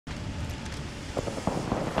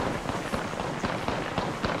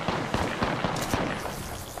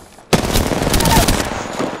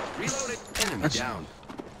Nice. Down.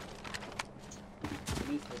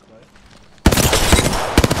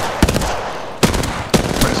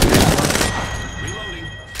 Reloading.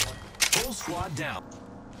 Full squad down.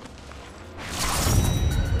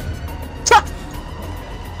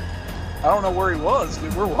 I don't know where he was,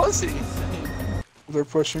 dude. Where was he? They're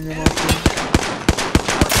pushing him up there.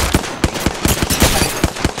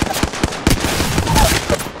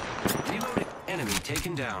 Reloading. Enemy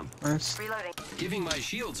taken down. Nice. Reloading. Giving my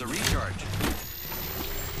shields a recharge.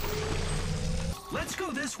 Let's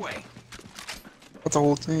go this way. That's a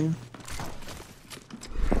whole team.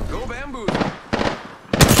 Go bamboo.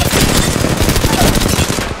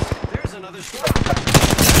 There's another squad.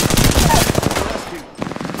 Rescue.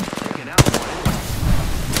 Taken out one.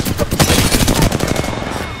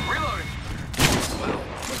 Reloading. Well,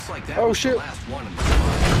 looks like that was shit. the last one in the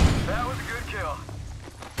squad. That was a good kill.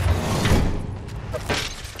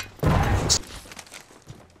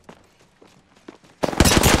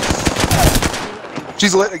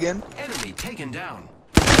 She's lit again. Enemy taken down.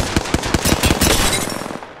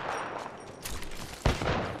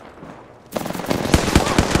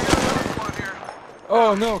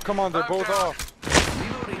 Oh no, come on, they're both off.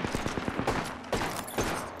 Reloading.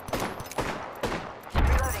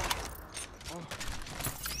 Reloading.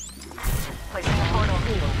 Placing a portal.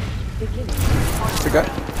 The guy.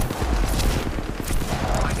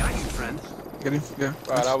 I got you, friend. Get him. Yeah.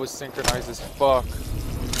 Wow, that was synchronized as fuck.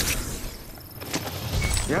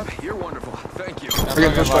 Yep, you're wonderful. Thank you. I'm getting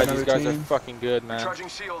not gonna pushed by lie, these another guys are team. fucking good, man. Charging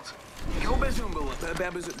shields. Go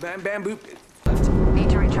bamboo. Need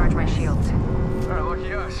to recharge my shields. Alright,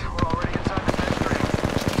 lucky us. We're already inside the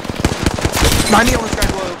vent 90 on this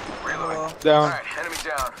guy's low. Reloading. Down. Alright, enemy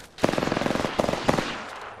down.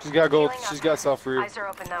 She's got gold. Healing She's up. got self-root. Eyes are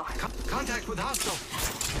open though. Contact with hostile.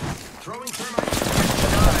 Throwing thermite.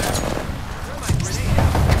 Thermite grenade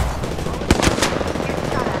out.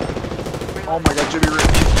 Oh my god, Jimmy Rick.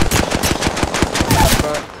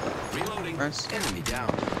 Reloading. Nice. Enemy down.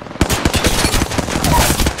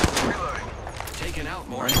 Reloading. Taken out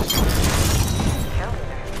more. Kill.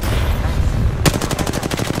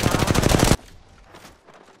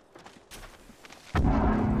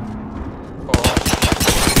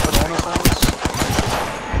 Bonus almost.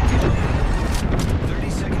 30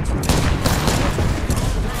 seconds remaining.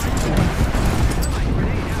 Thermite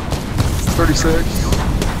grenade out. 36.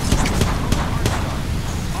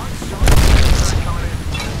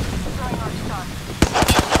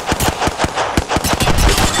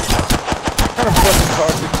 What kind of fucking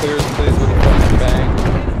toxic players plays with a fucking bang?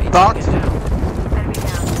 Knocked. Enemy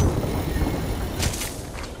down.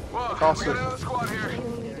 Whoa, Toss we got it. another squad here.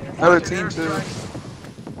 Another team too.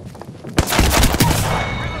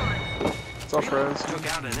 It's off res. Took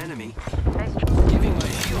out an enemy. Nice. Giving my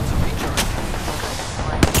shields a recharge.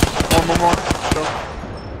 One more. Go.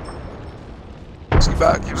 See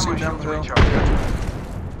back. You see down the hill.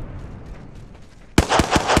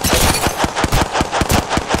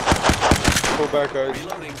 Pull back, guys.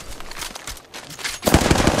 Reloading.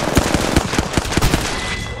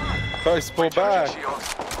 Guys, pull back.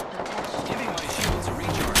 Shields. Giving my shields a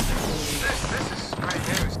recharge. This is great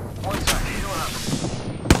news. One side, healing up.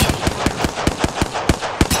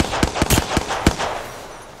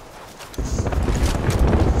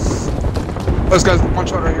 Those guys, one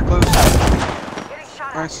shot right here, close. Getting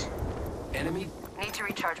shot. Nice. Enemy. Need to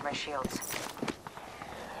recharge my shields.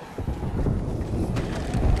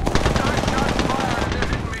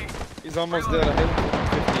 He's almost dead. I hit him for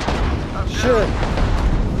 150. Shit.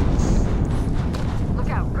 Look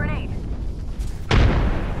out. Grenade.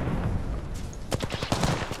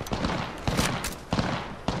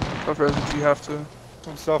 Off res if you have to.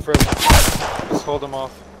 I'm self-res. Just hold him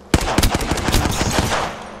off.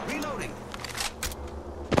 Reloading.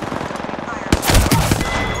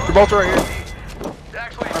 They're both right here.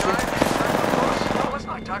 Actually, no, let's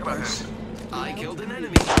not talk about this. I killed an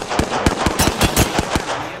enemy.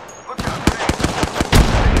 Look out, grenade.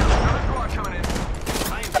 Another squad coming in.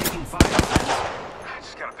 I am taking fire. I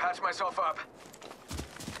just gotta patch myself up.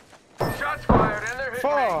 Shots fired and they're hitting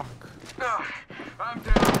me. Fuck! Ugh, I'm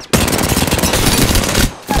down.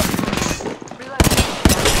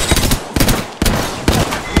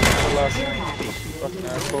 The last one. Fucking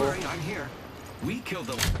Don't asshole. worry, I'm here. We killed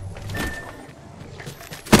them.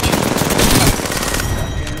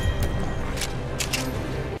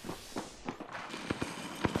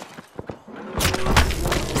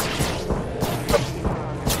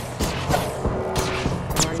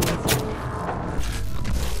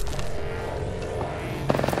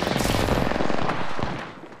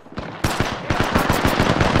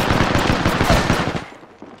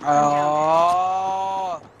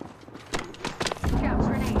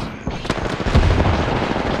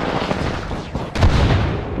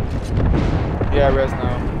 Yeah, res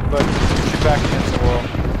now. But she's back against the wall.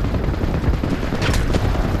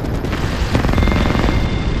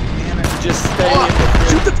 Damn it. Just stay in the fridge.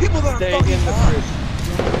 Shoot the people that are Stay fucking in the on. fridge.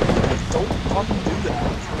 Don't fucking do that.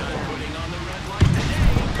 Putting on the red light today.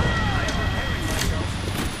 I am preparing myself.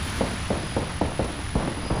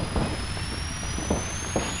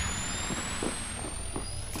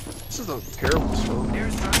 This is a terrible stroke.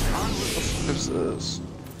 Here's time on What is this?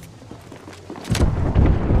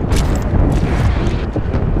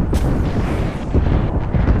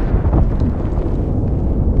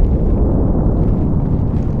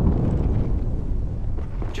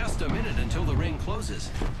 Just a minute until the ring closes.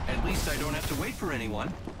 At least I don't have to wait for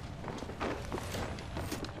anyone.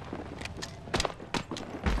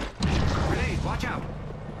 Grenade, watch out!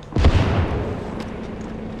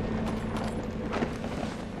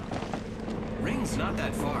 Ring's not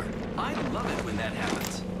that far. I love it when that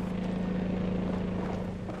happens.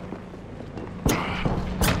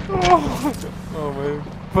 Oh my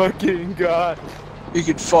fucking god. You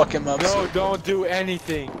could fuck him up. No, so don't do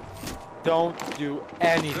anything. Don't do 30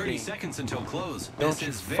 anything. seconds until close. Don't This you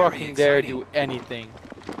is very fucking dare exciting. do anything.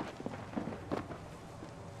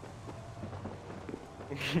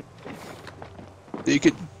 You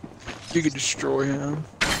could destroy him.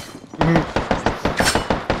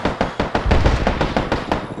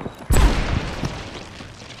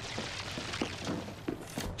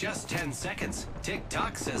 Just 10 seconds.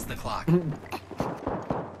 Tick-tock, says the clock.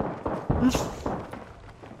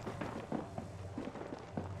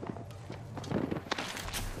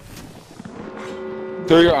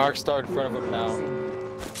 Throw your arc star in front of him now.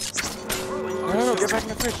 No, get back in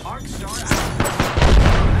the fridge. Arc star out.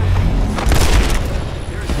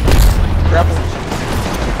 Grapple.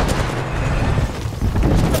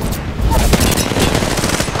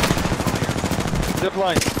 Zip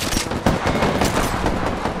line.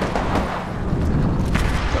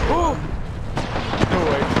 Oh! No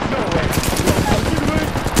way. No way.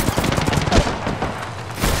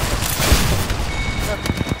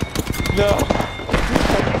 No.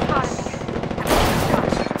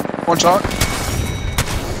 One shot.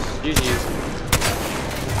 GG's.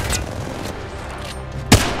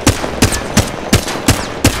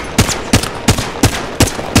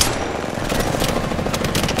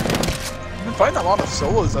 I've been fighting a lot of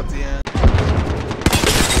solos at the end.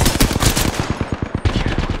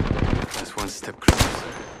 That's one step closer.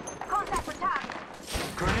 Contact with target.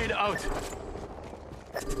 Grenade out.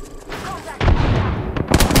 Contact.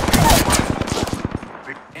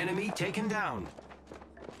 Enemy taken down.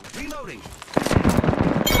 Reloading.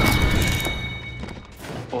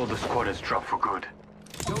 All the squad has dropped for good.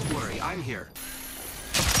 Don't worry, I'm here.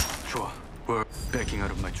 Sure, we're backing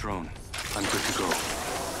out of my drone. I'm good to go.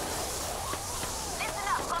 Listen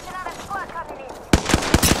up. Got another squad coming in.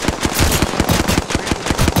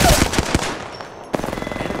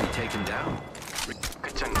 Enemy taken down. Good.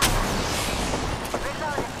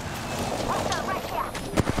 Reloading. Hostile right here.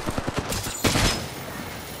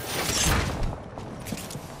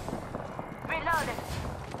 Reloading.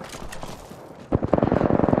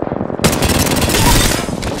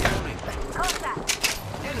 Contact.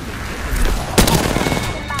 Enemy taken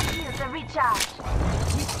down. In my shields to recharge.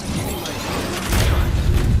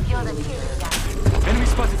 You're the kill guy. Enemy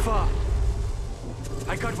spotted far.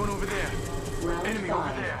 I got one over there. Enemy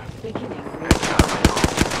over there. I'm good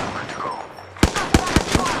to go.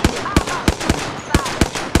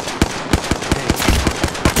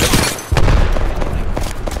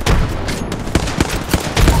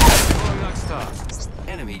 Throwing Arc star.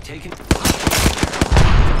 Enemy taken. Making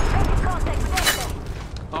contact with enemy.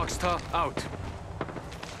 Arc star out.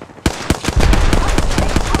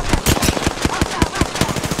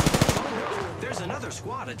 There's another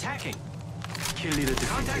squad attacking. Kill leader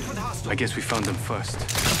Contact defeated. with hostile. I guess we found them first.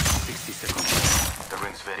 60 seconds. The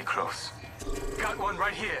ring's very close. Got one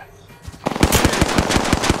right here.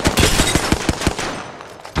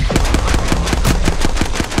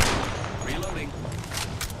 Reloading.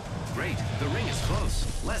 Great, the ring is close.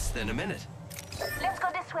 Less than a minute. Let's go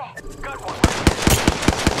this way. Got one.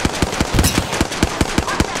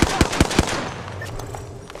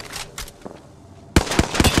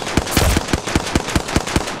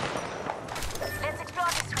 Let's explore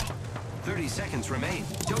this way. 30 seconds remain.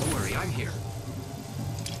 Don't worry, I'm here.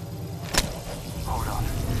 Hold on.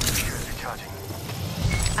 Shields recharging.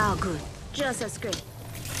 Oh, good. Just a screen.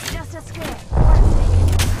 Just a screen. 1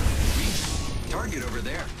 second. Target over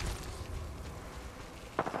there.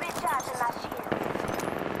 Recharging my shield.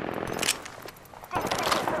 6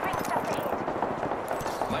 seconds. The ring's just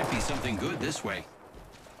ahead. Might be something good this way.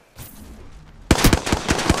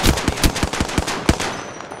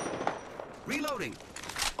 Reloading.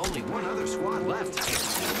 Only one other squad left.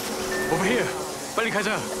 Over here. 빨리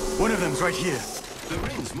가자. One of them's right here. The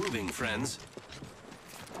ring's moving, friends.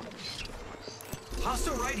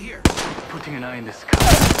 Hostile right here. Putting an eye in the sky.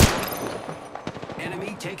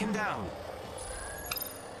 Enemy taken down.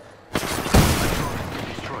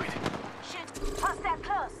 Destroyed. Shit, hostile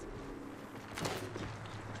close.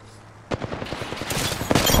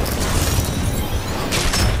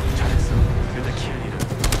 잘했어. You're the kill leader.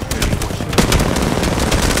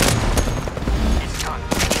 It's done.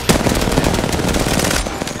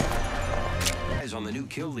 Eyes on the new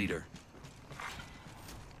kill leader.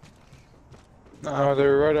 Oh,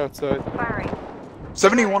 they're right outside. Firing.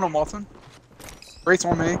 71 on Walton. Brace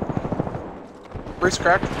on me. Brace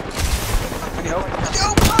cracked. Any help?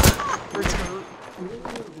 Brace hurt.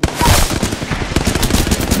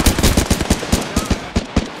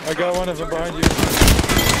 I got one of them behind you.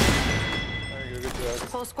 There you go, good job.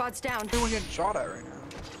 Whole squad's down. Everyone getting shot at right now.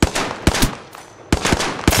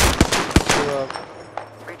 Good job.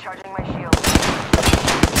 Recharging my shield.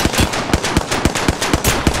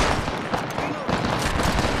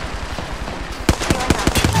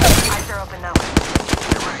 Eyes are open now.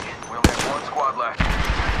 Get ready. We only have one squad left.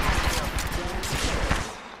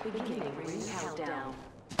 Beginning ring countdown.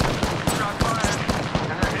 Shot fired.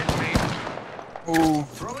 And they're hitting me. Ooh.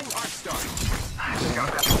 Throwing arc star.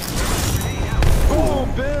 Oh,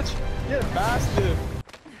 bitch! Get bastard!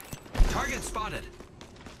 Target spotted.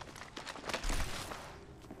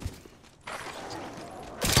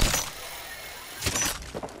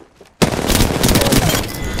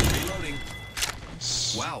 Reloading.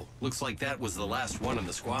 Wow, looks like that was the last one in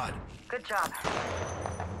the squad. Good job.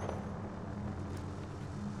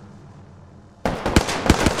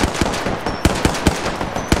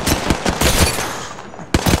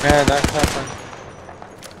 Man, that happened.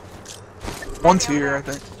 One's here, I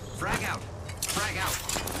think. Frag out. Frag out.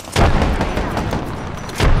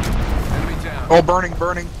 Enemy down. Oh, burning,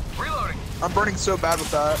 burning. Reloading. I'm burning so bad with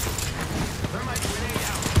that. Thermite grenade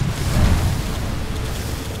out.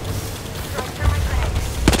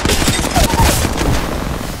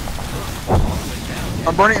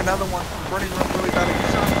 I'm burning another one. I'm burning really bad again.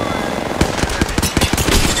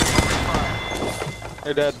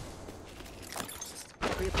 You're dead.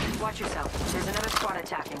 Watch yourself. There's another squad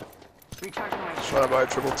attacking. Recharging my shield. Shot by a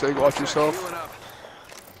triple take. Watch yourself. Healing up.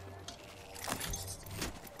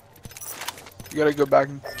 You gotta go back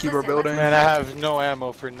and keep our building. Man, I have no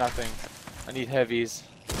ammo for nothing. I need heavies.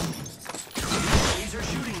 These are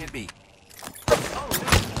shooting at me. Oh,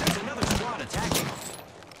 there's another squad attacking.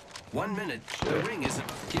 1 minute. The ring isn't.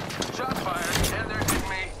 Shot fired. And they're hitting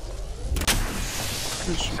me.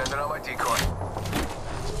 Sending out my decoy.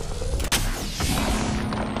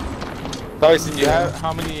 Tyson, you have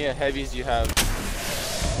how many heavies do you have?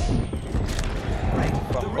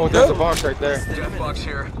 Oh, there's a box right there. Death box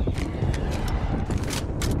here.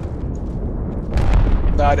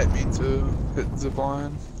 Nah, I didn't mean to hit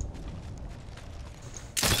zipline.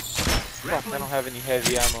 Fuck, I don't have any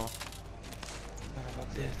heavy ammo. Son of a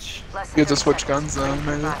bitch. Less You have to than switch 30 guns seconds.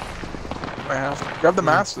 though, maybe. I have to. Grab the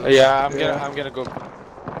master. Yeah, I'm gonna go.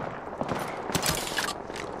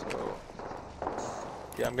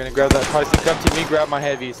 Yeah, I'm gonna grab that. Tyson, come to me, grab my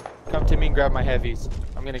heavies. Come to me and grab my heavies.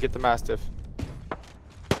 I'm gonna get the Mastiff.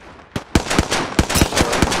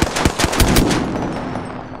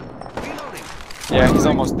 Reloading. Yeah, he's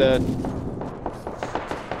almost dead.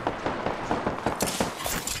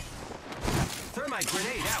 Thermite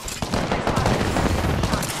grenade out.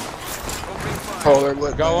 Opening fire. Oh, they're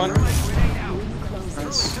lit. Got one. Thermite grenade out.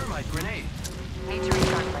 Nice. Thermite grenade. Need to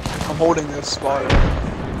recharge my shield. I'm holding this spot.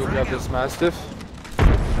 Go grab this Mastiff.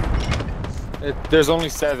 There's only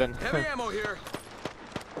 7. Heavy ammo here.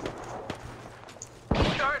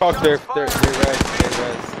 Fuck, they're res.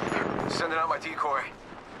 Sending out my decoy.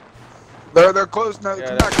 They're close now. Yeah,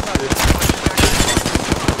 Come back, come back. We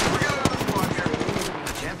got another squad here.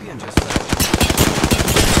 The champion just left.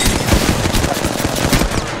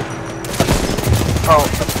 Oh,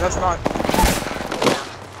 that's not.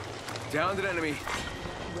 Downed an enemy.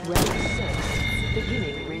 Round 6.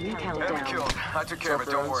 Beginning ring Enemy countdown. killed. I took care of it.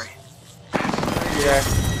 Don't worry. Yeah.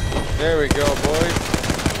 There we go, boys.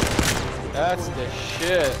 That's the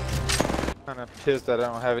shit. I'm kinda pissed that I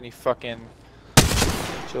don't have any fucking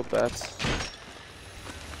chill bats.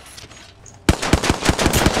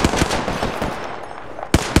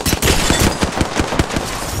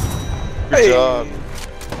 Good Hey. job.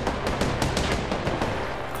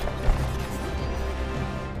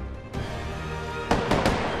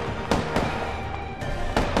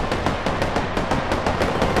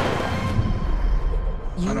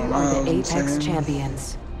 You I don't are know, the Apex Sam.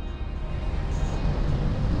 champions.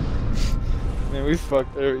 Man, we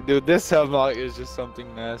fucked. Dude, this hemlock is just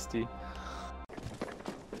something nasty.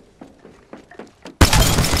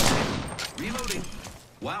 Reloading.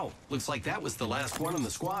 Wow, looks like that was the last one in the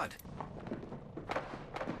squad.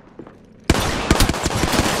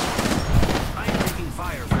 I am taking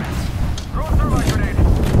fire, friends. Throw a thermite grenade.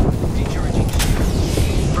 Recharging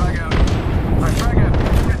shield. Frag out. Alright, frag out.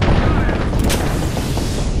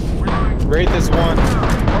 Reloading. Raid this one.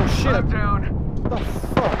 Oh shit. Frag down. What the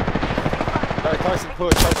fuck? Alright, Tyson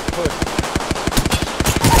push, Tyson push.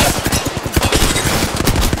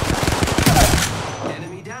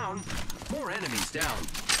 Enemy down. More enemies down.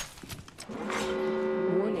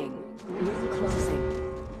 Warning. Ring closing.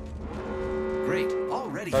 Great.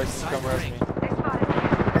 Already Tyson, inside come the rush ring. me. They spotted me.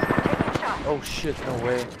 I'm taking shots. Oh shit, no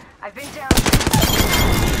way. I've been down.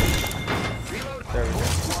 Reload. There we go.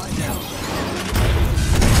 Squad down.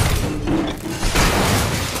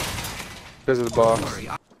 Because of the box. Don't worry,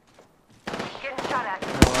 Getting shot at. No,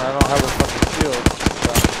 I don't have a fucking shield.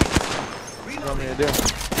 What do you want me to do?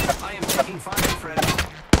 I am taking fire, friend.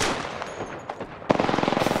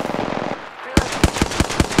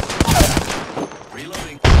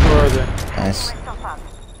 Reloading. Where are they? Nice. Myself up.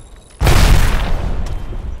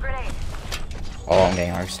 Grenade. Oh, I'm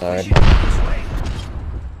getting our side. This way.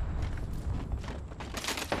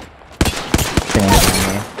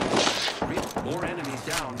 More enemies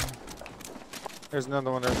down. There's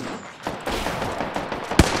another one there.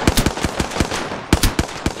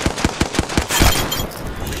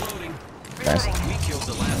 Reloading. Nice. We killed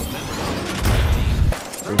the last member.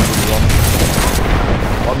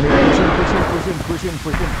 On me, push in, push in, push in, push in,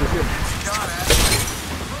 push in, push in.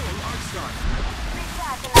 Throwing arc star.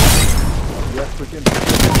 Yes, push in.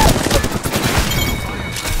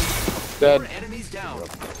 Dead. More enemies down.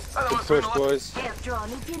 Good push, boys. Hands drawn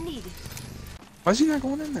if you need it. Why is he not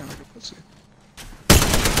going in there like a pussy?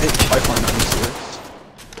 Hey, lifeline 96.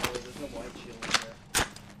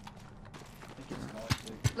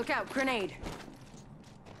 Look out, grenade.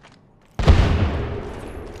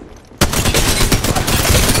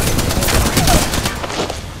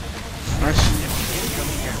 Nice.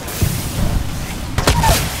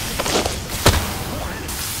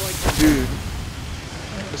 Dude,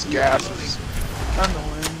 this gas is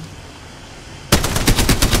annoying.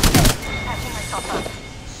 Patching myself up.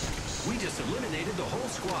 We just eliminated the whole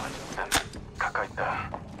squad.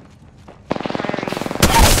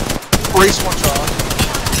 Brace one shot.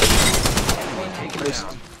 Taken Brace.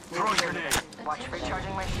 down. Throwing grenade. Watch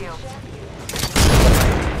recharging my shield.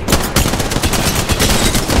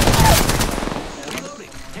 Reloading.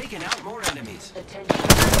 Taking out more enemies.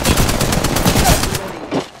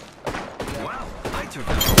 Wow, I took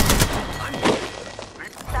out.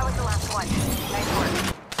 That was the last one. Nice work.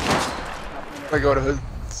 I go to hood.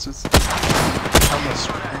 It's just how much.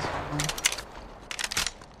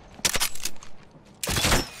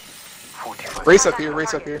 Race up here,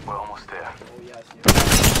 race up here. We're almost there.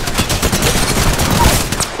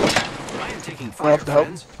 I am taking I'll fire, have to help.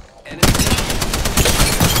 friends. Enemies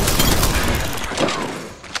down.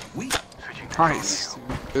 We Nice.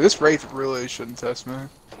 Dude, this Wraith really shouldn't test me.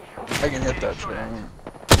 I can hit that shit.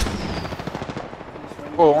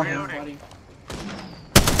 Whoa, on here. enemies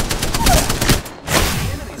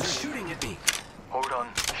are shooting at me. Hold on.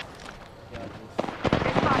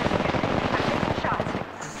 They spotted me. I'm taking shots.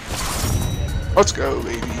 Let's go,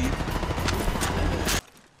 baby.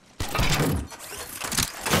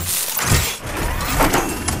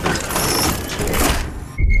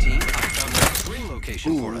 Team, I found the next ring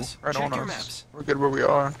location for us. Right Check on your us. maps. We're good where we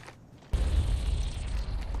are.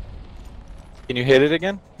 Can you hit it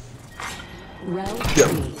again? Round Yep.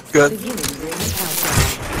 3. Good. Beginning ring countdown.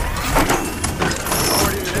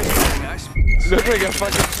 Already in the next thing, guys. You look like a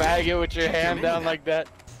fucking faggot with your hand down like that.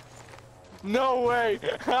 No way!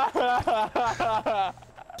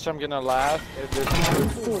 So I'm gonna laugh if this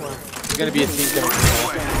Round 4. it's gonna be a team coming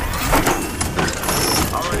from there.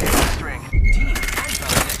 Already in the string. Team, I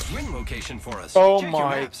found the next ring location for us. Oh Check your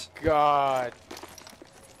my maps. god.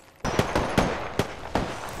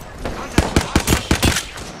 Contact with hostage.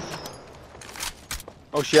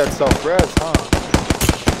 Oh, she had self-res, huh?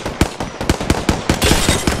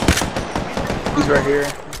 He's right here.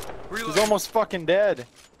 He's almost fucking dead.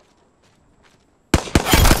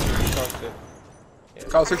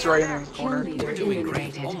 Kyle 6 right in the corner. We're doing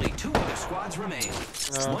great. Only 2 other squads remain.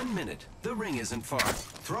 No. 1 minute. The ring isn't far.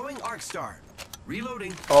 Throwing arc star.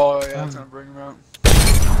 Reloading. Oh yeah, that's gonna bring him out.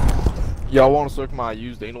 Y'all want to suck my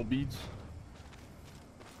used anal beads?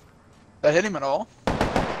 That hit him at all?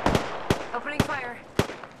 Opening fire.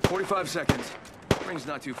 45 seconds. Ring's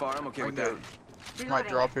not too far. I'm okay with that. Might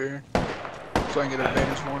drop here. So I can get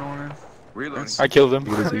advantage one on her. Reloading. I killed him.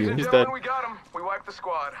 What is he? Ladies and He's dead. gentlemen, we got him. We wiped the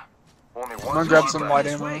squad. Only I'm one gonna grab squad some left. light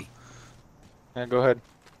This ammo. way. Yeah, go ahead.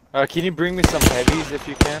 Can you bring me some heavies if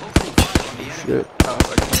you can? Opening fire on the enemy. Shit. Oh,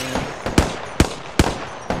 if I can.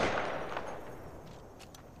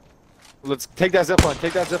 Let's take that zipline.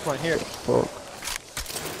 Take that zipline here. Fuck.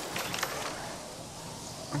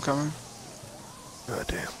 I'm coming. God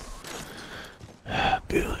damn.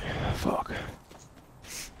 Billy. Fuck.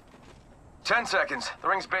 10 seconds. The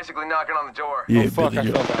ring's basically knocking on the door. Yeah, Oh fuck! Billy.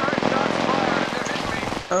 I fell down.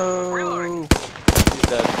 Oh. Reloading. He's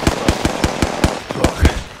dead. Fuck.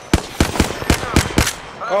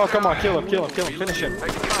 Oh come on! Kill him! Kill him! Kill him! Finish him!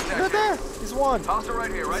 Making contact. Right there! He's one. Hostile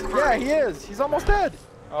right here, right in front Yeah, of me. he is. He's almost dead.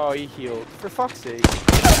 Oh, he healed. For fuck's sake.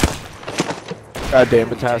 God damn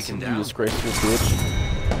it, Tyson, Taken you down. disgraceful bitch.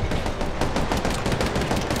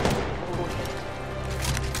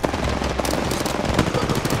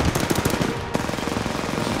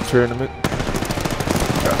 Tournament.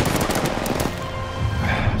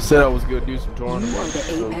 Said I was gonna do some tournament, You are the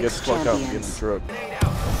so get the Apex fuck out and get in the champions. truck. Grenade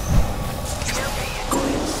out.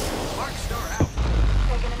 Mark star out.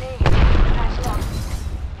 Taking a knee.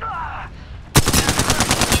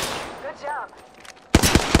 Good job.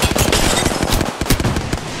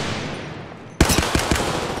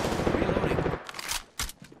 Reloading.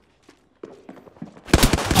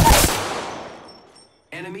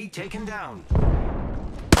 Enemy taken down.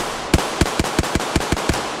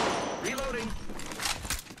 Reloading.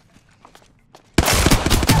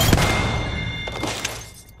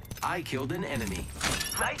 I killed an enemy.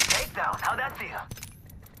 Nice takedown. How'd that feel?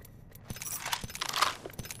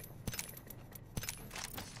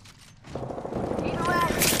 Need a leg.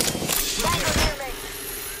 Back over here, mate.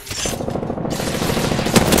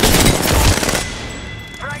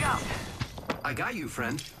 Frag out. I got you,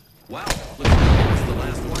 friend. Wow, looks like I was the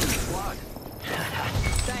last one in the squad.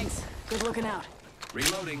 Thanks. Good looking out.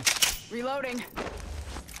 Reloading. Reloading.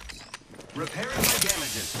 Repairing my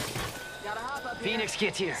damages. Gotta hop up here. Phoenix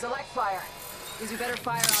gets here. Select fire. Gives you better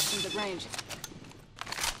fire options at range.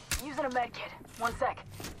 Using a med kit. 1 sec.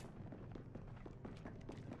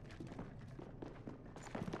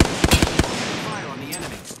 Fire on the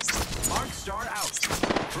enemy. Mark star out.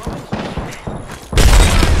 Throwing.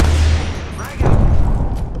 Frag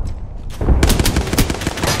out.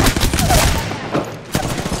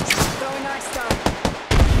 Throwing nice stuff.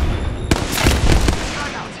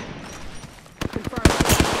 Frag out.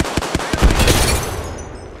 Confirmed.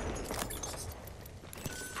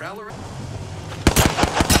 Prowler.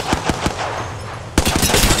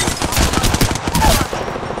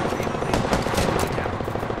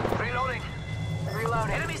 Reloading.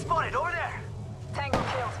 Reloading. Enemy spotted over there. Tango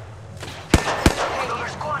killed. Another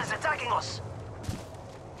squad is attacking us.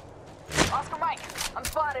 Oscar Mike. I'm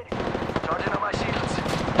spotted. Charging on my shields.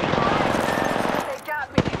 They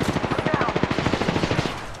got me. Look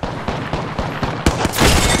out.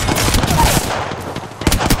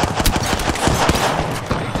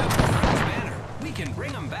 Banner. We can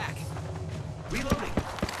bring them back. Reloading.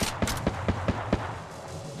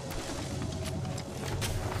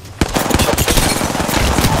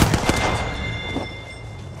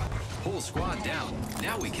 Whole squad down.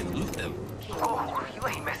 Now we can loot them. Oh, you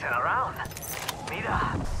ain't messing around.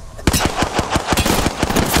 Mira.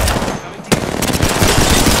 Coming together.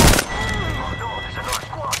 Oh no, there's another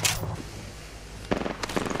squad.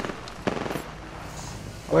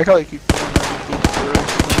 I like how they keep.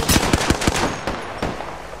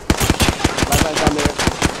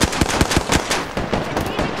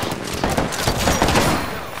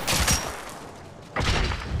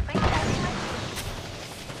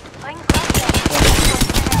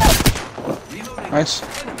 Reloading. Nice.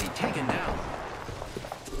 Enemy taken down.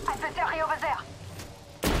 Adversary over there.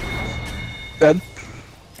 Dead.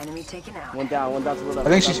 Enemy taken out. One down to the left. I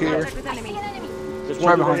think she's here. Contact with enemy. There's Right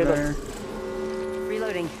one behind behind there.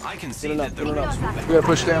 Reloading. I can see Get that enough, the get rings enough. move back. We gotta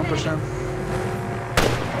push down, push down.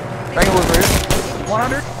 Bangle was right here.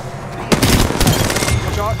 100.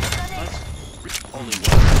 One shot. Only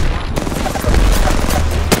one.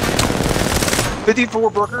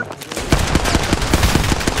 54 Brooker.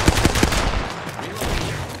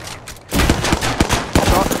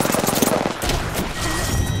 Shot.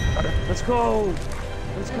 Got her. Let's go.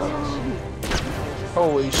 Let's go.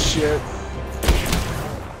 Holy shit.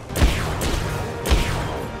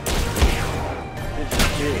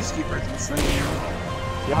 Peacekeeper's insane.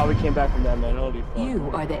 Yeah, how we came back from that, man. Holy fuck. You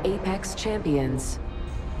are the Apex champions.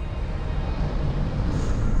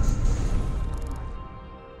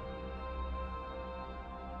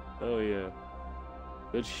 Oh yeah.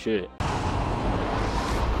 Good shit.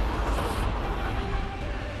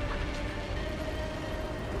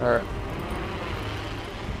 Alright.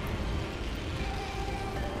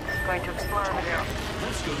 going to explore over there.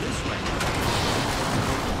 Let's go this way.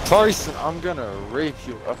 Tyson, I'm gonna rape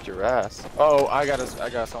you up your ass. Oh, I got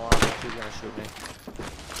someone. He's gonna shoot me.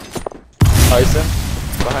 Tyson,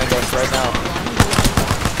 behind us right now.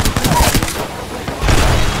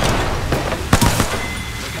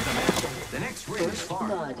 Look at the map. The next ring is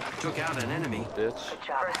far. Took out an enemy. Bitch.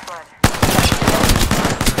 First blood.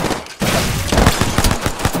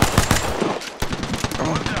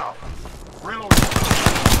 One down.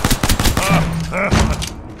 Reload.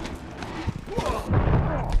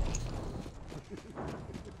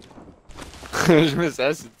 Je me suis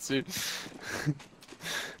assis dessus.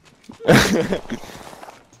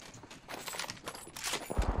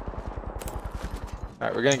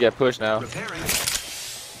 Alright, we're gonna get pushed now. Repairing.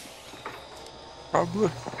 Probably.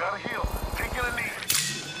 Gotta heal. Taking a knee.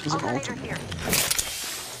 There's an Alternator ultimate. here.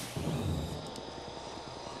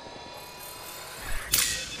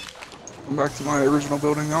 I'm back to my original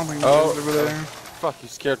building. I don't think Oh, it's over there. Fuck, you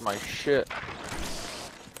scared my shit.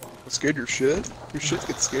 What scared your shit? Your shit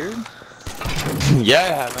gets scared?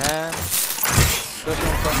 Yeah, man.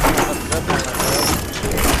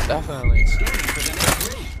 Definitely. Scanning for the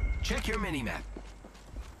next ring. Check your mini-map.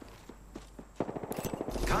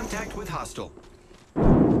 Contact with hostile.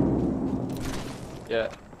 Yeah.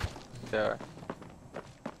 Yeah.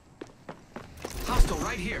 Hostile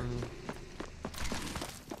right here.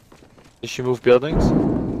 Did she move buildings?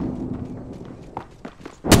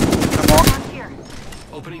 On here.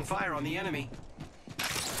 Opening fire on the enemy.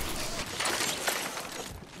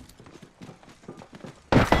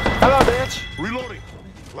 Hello, bitch! Reloading.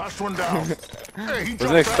 Last one down. Hey, he Wasn't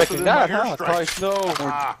jumped expecting faster than that, my huh? airstrike. Price, no.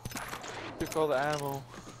 Ah, Took all the ammo.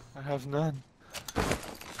 I have none.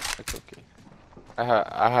 It's okay.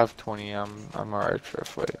 I have 20. I'm alright for a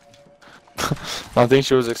fight. I don't think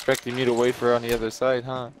she was expecting me to wait for her on the other side,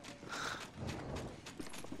 huh?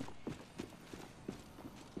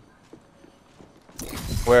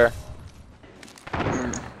 Where?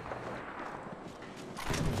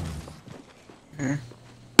 Here.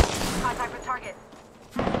 Contact with target.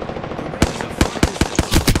 The ring is a far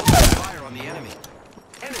distance. Fire on the enemy.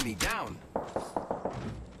 Enemy down.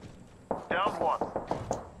 down one.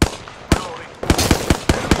 Reloading.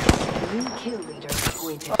 New kill leader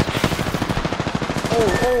appointed.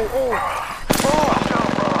 Oh!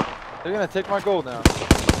 They're gonna take my gold now.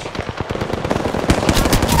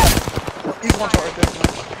 He's one shot right there.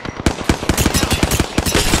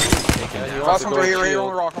 Yeah, you want Last the one's gold right here, shield.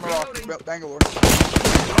 on the rock, Bangalore.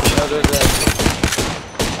 No, there's that.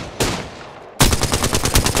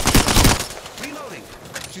 Reloading.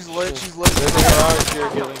 She's lit, she's There's a lit. mirage here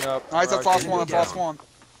healing up. Nice, that's Mirage last one, healing that's up. last one.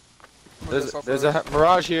 There's a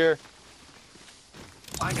mirage here.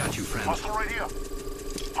 I got you, friend. Hostile right here.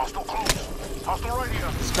 Hostile close. Hostile right here.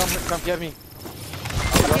 Just come get me.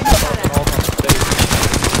 This time I'm down.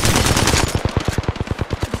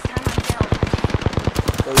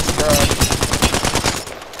 There's the garage.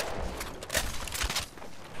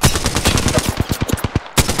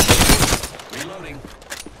 Reloading.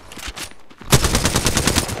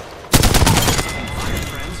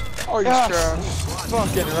 Oh, he's Yes. trash.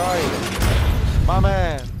 Fucking right. My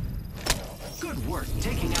man. Good work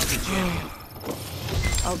taking out the champion.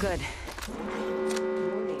 Oh, good.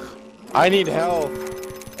 I need help.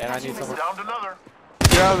 And I need someone. Down to another.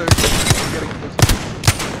 Yeah, they're getting this.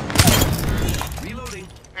 Reloading.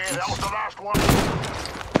 And that was the last one.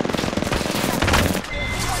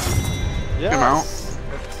 Yeah. Him out.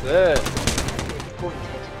 That's it.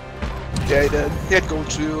 Yeah, he did. He had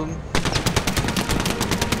gold shield.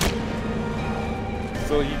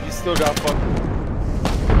 So you still got fucking.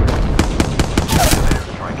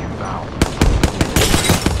 Strike him down.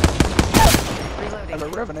 And the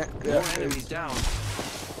Revenant. More Yeah, enemies down.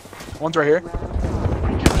 one's right here.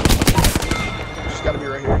 She's gotta be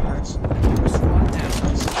right here. Nice. Squad down.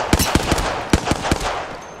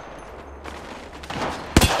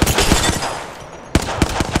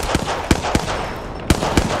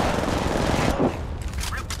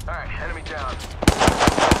 Alright, enemy down.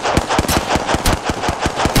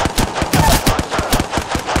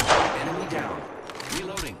 Enemy down.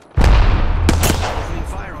 Reloading. Opening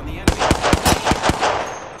fire on the enemy.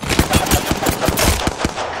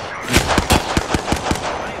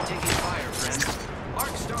 I am taking fire, friends.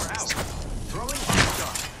 Arc star out.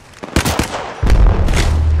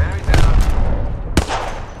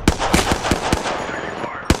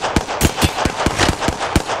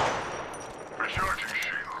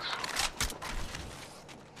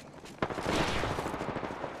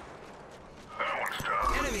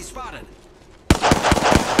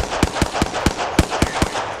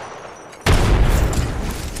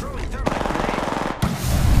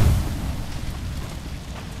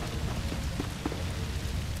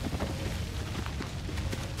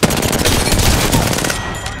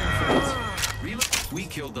 We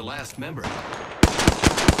killed the last member.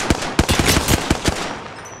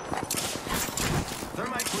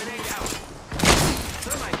 Thermite grenade out.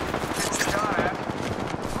 Thermite. Shot at.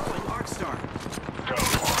 Throwing arc star.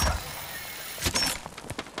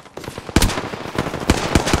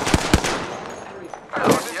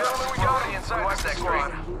 We got it inside the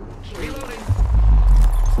squad. Reloading.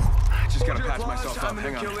 I just gotta patch myself up.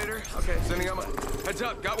 Hang on. Okay, sending up. Heads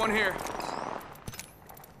up, got one here.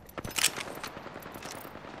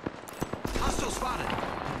 Hostile spotted.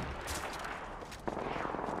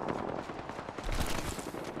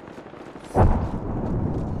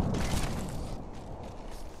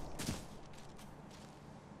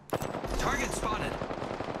 Target spotted.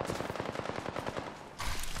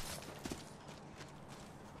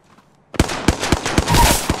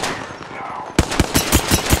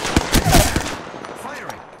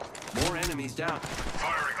 Firing. More enemies down.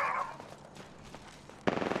 Firing on him.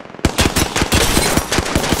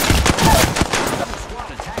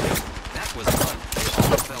 Squad attacking. That was fun. They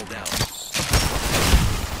all fell down.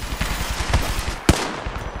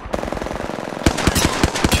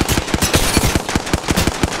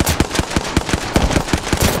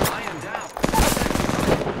 I am down.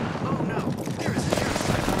 Oh no, there is an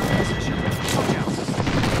airstrike on our position.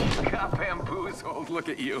 Look out. Got bamboozled. Look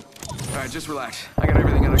at you. All right, just relax. I got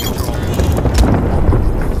everything under control.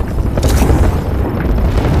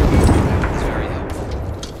 That was very helpful.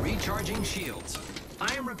 Recharging shields.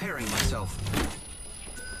 I am repairing myself.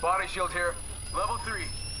 Body shield here. Level 3.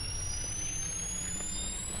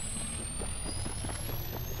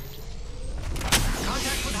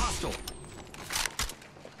 Contact with hostile.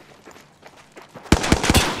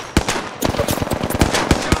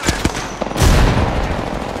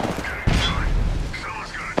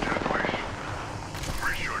 Someone's got a dead wish.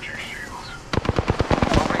 Recharging shields.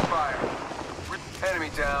 Opening fire. Enemy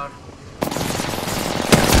down.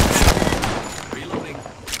 Reloading.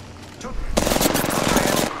 Took.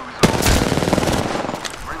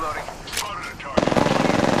 Reloading. Spotted a target.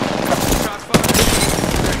 Shots fired.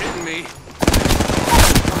 They're hitting me.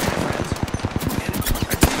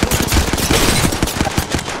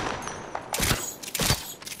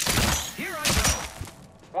 Here I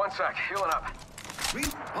go. 1 sec. Healing up.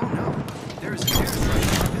 Oh no, there is an airstrike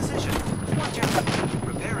in our position. Watch out.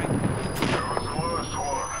 Repairing. That was the last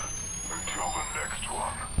one. Until the next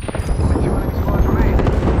one. Only 2 enemy squads remain.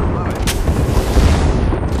 Love it.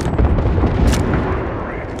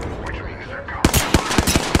 Which means they're coming.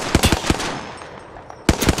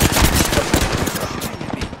 Shooting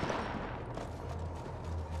at me.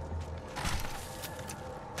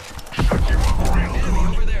 Set you up real Enemy good.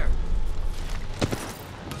 over there.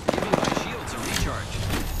 Giving my shields a recharge.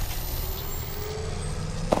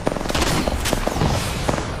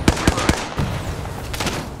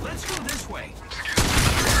 Let's go this way.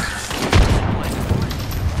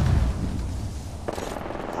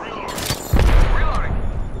 Reloading.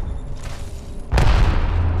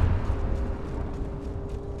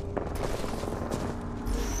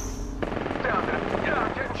 Down there. Yeah,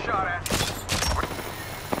 I'm getting shot at.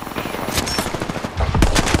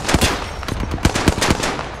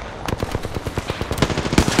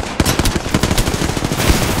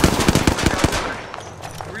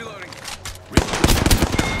 Reloading.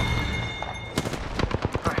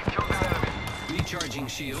 Alright, killed an enemy. Recharging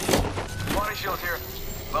shield. Body shield here.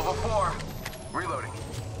 Level 4. Reloading.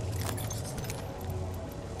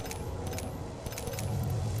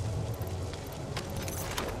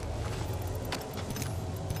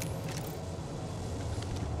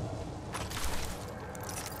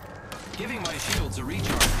 Giving my shields a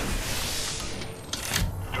recharge.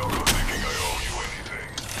 Don't go thinking I owe you anything.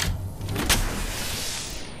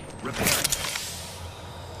 Repairing.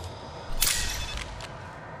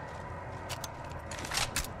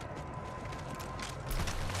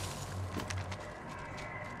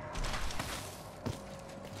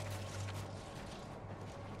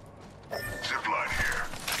 Zipline here.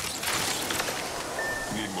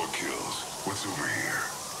 Need more kills. What's over here?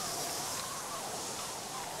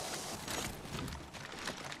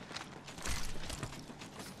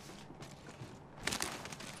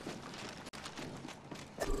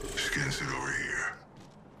 Skins it over here.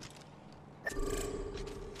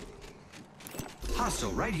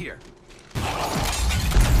 Hostile right here.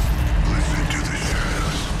 Listen to the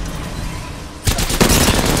shadows.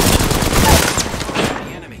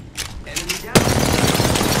 The enemy. Enemy down.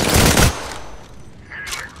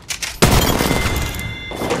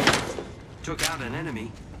 Took out an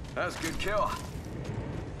enemy. That was a good kill.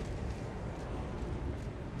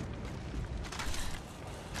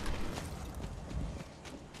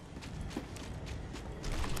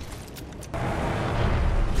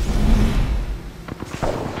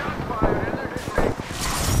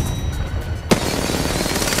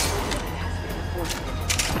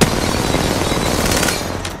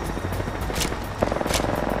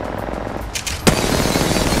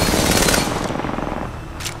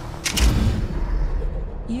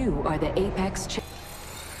 are the Apex champions.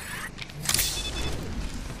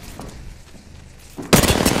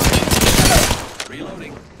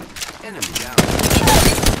 Reloading. Enemy down.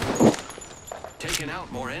 Taking out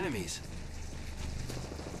more enemies.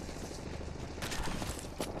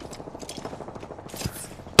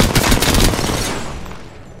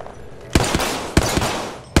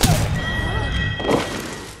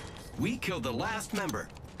 We killed the last member.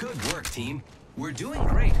 Good work, team. We're doing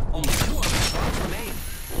great. Only 2 other squads remain.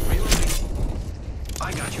 Reloading.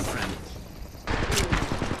 I got you, friend.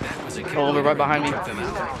 That was a kill. Over right behind me. Took them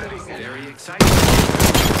out. Very exciting.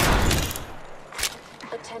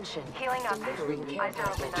 Attention. Healing up. Eyes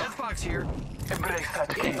down. Deathbox here. Embrace that.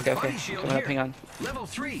 Okay. Body shield Coming up, here. hang on. Level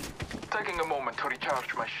 3. Taking a moment to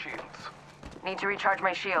recharge my shields. Need to recharge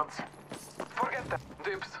my shields. Forget that.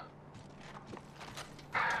 Dibs.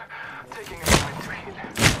 Taking a moment to heal.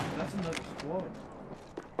 That's another squad.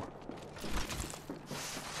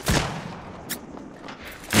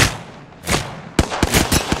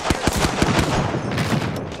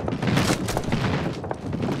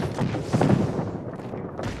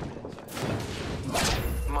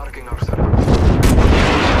 Marking our surroundings.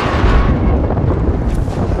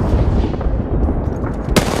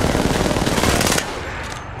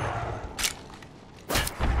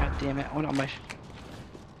 God damn it. I went on my.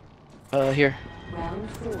 Here. Round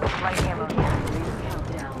 4. Light ammo here.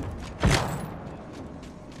 Countdown.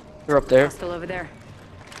 You're up there. Still over there.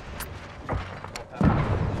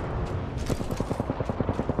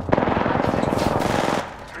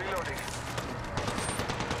 Reloading.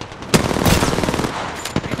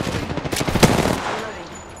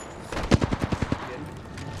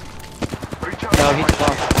 Recharge. No, he's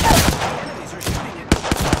off. Enemies are shooting at me.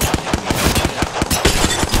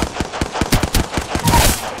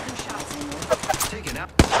 Taken out.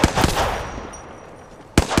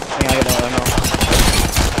 Hang on, I got no.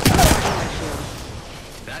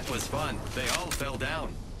 That was fun. They all fell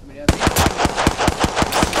down.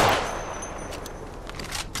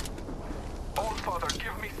 Old father,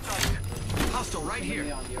 give me sight. Hostile right here.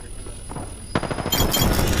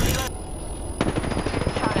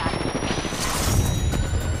 Shot at.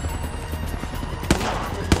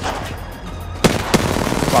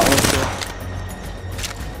 Spot one still.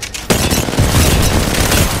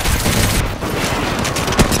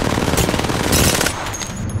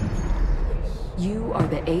 You are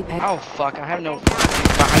the Apex. Oh fuck! I have no.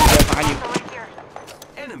 Behind you. Right here.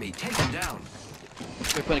 Enemy taken down.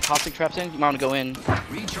 They're putting caustic traps in. You might want to go in.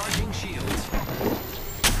 Recharging shields.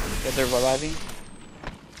 If they're reviving.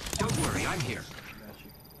 Don't worry, I'm here.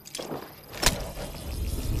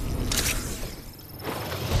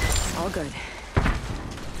 All good.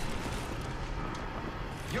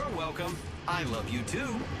 You're welcome. I love you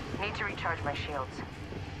too. Need to recharge my shields.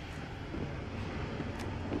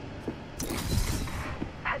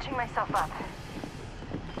 Patching myself up.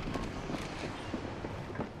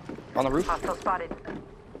 On the roof. Hostile spotted.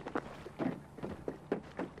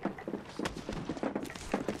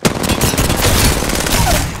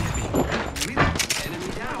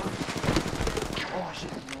 Enemy down.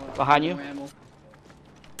 Behind you.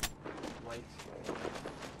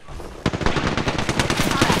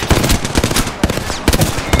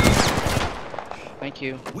 Thank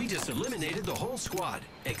you. We just eliminated the whole squad.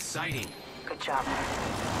 Exciting. Good job.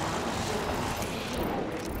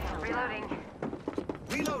 Reloading.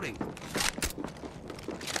 Reloading.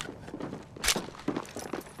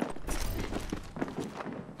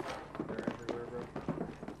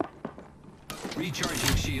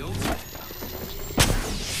 Recharging shields.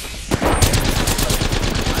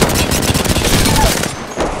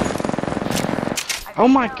 Oh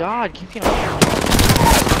my god! Keep getting.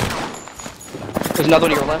 There's another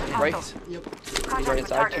one to your left, right? He's right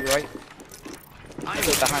inside, to your right.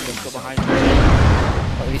 Go behind him, go behind him.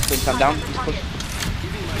 Oh, he's putting time down. He's pushing.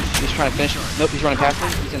 He's trying to finish. Nope, he's running past me.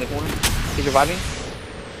 He's in the corner. He's reviving.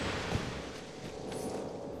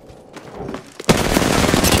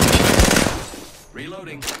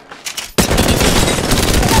 Reloading.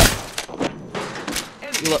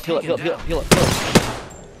 Heal up, heal up, heal up, heal up, heal up, heal up.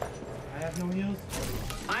 I have no heals.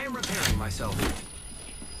 I am repairing myself.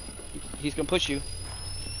 He's gonna push you.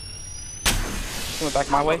 Coming back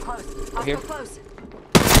my way. Right here. Close.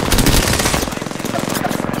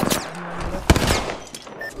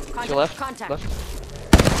 To your left. Contact. Left.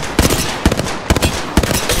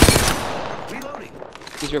 Reloading.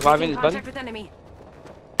 He's reviving his buddy. Contact with enemy.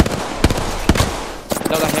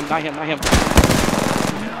 No, not him, not him, not him.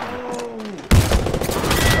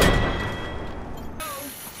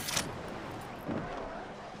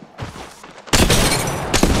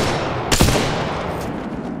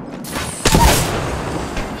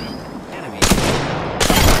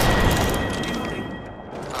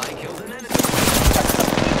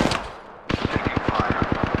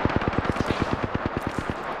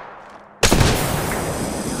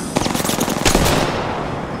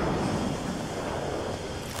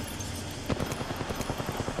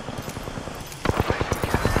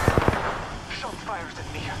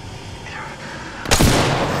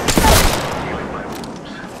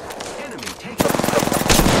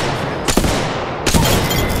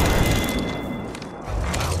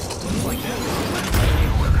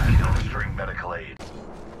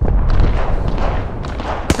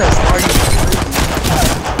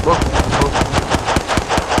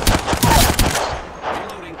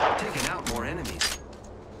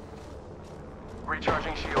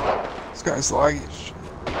 Nice laggy shit.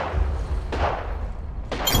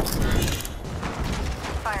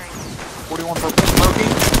 Firing. 41 for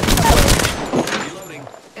smoking. Reloading.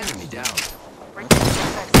 Enemy down.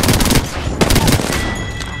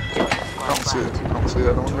 I don't see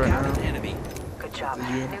that one right Out an now. enemy. Good job. Did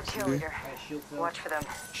you? New kill leader. Watch for them.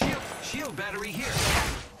 Shield battery here.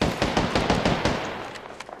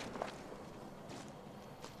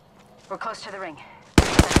 We're close to the ring.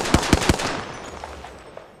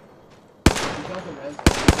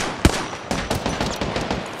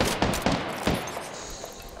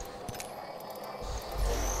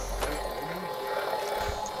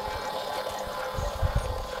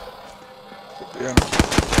 Yeah.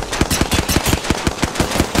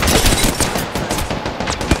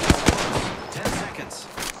 10 seconds.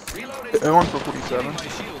 Reloading. That one for 47. Giving my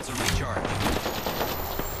shields a recharge.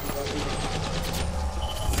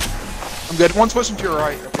 I'm good. One's pushing to your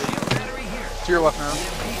right. Shield battery here. To your left now. EMP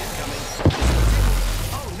incoming.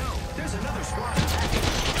 Oh no, there's another squad.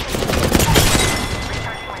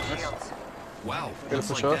 Recharging my shields. Wow, Get a looks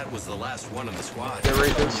push like up. that was the last one of the squad. Yeah,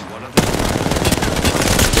 right, this. Only one of them.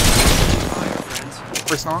 Fire, friends.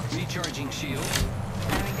 First knock. Recharging shield.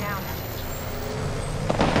 Enemy down.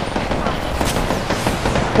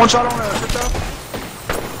 One shot on a crypto.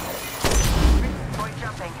 Point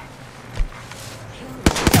jumping.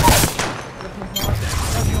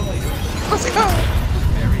 Let's go.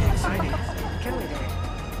 Very exciting. Kill leader.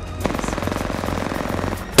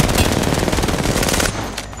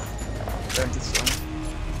 Thank you, son.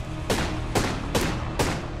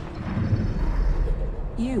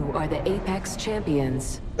 You are the Apex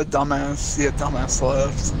champions. The dumbass. Yeah, dumbass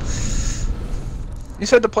left. You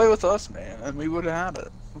said to play with us, man, and we would have had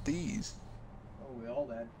it with ease. Oh, we all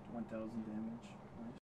had 1,000 damage.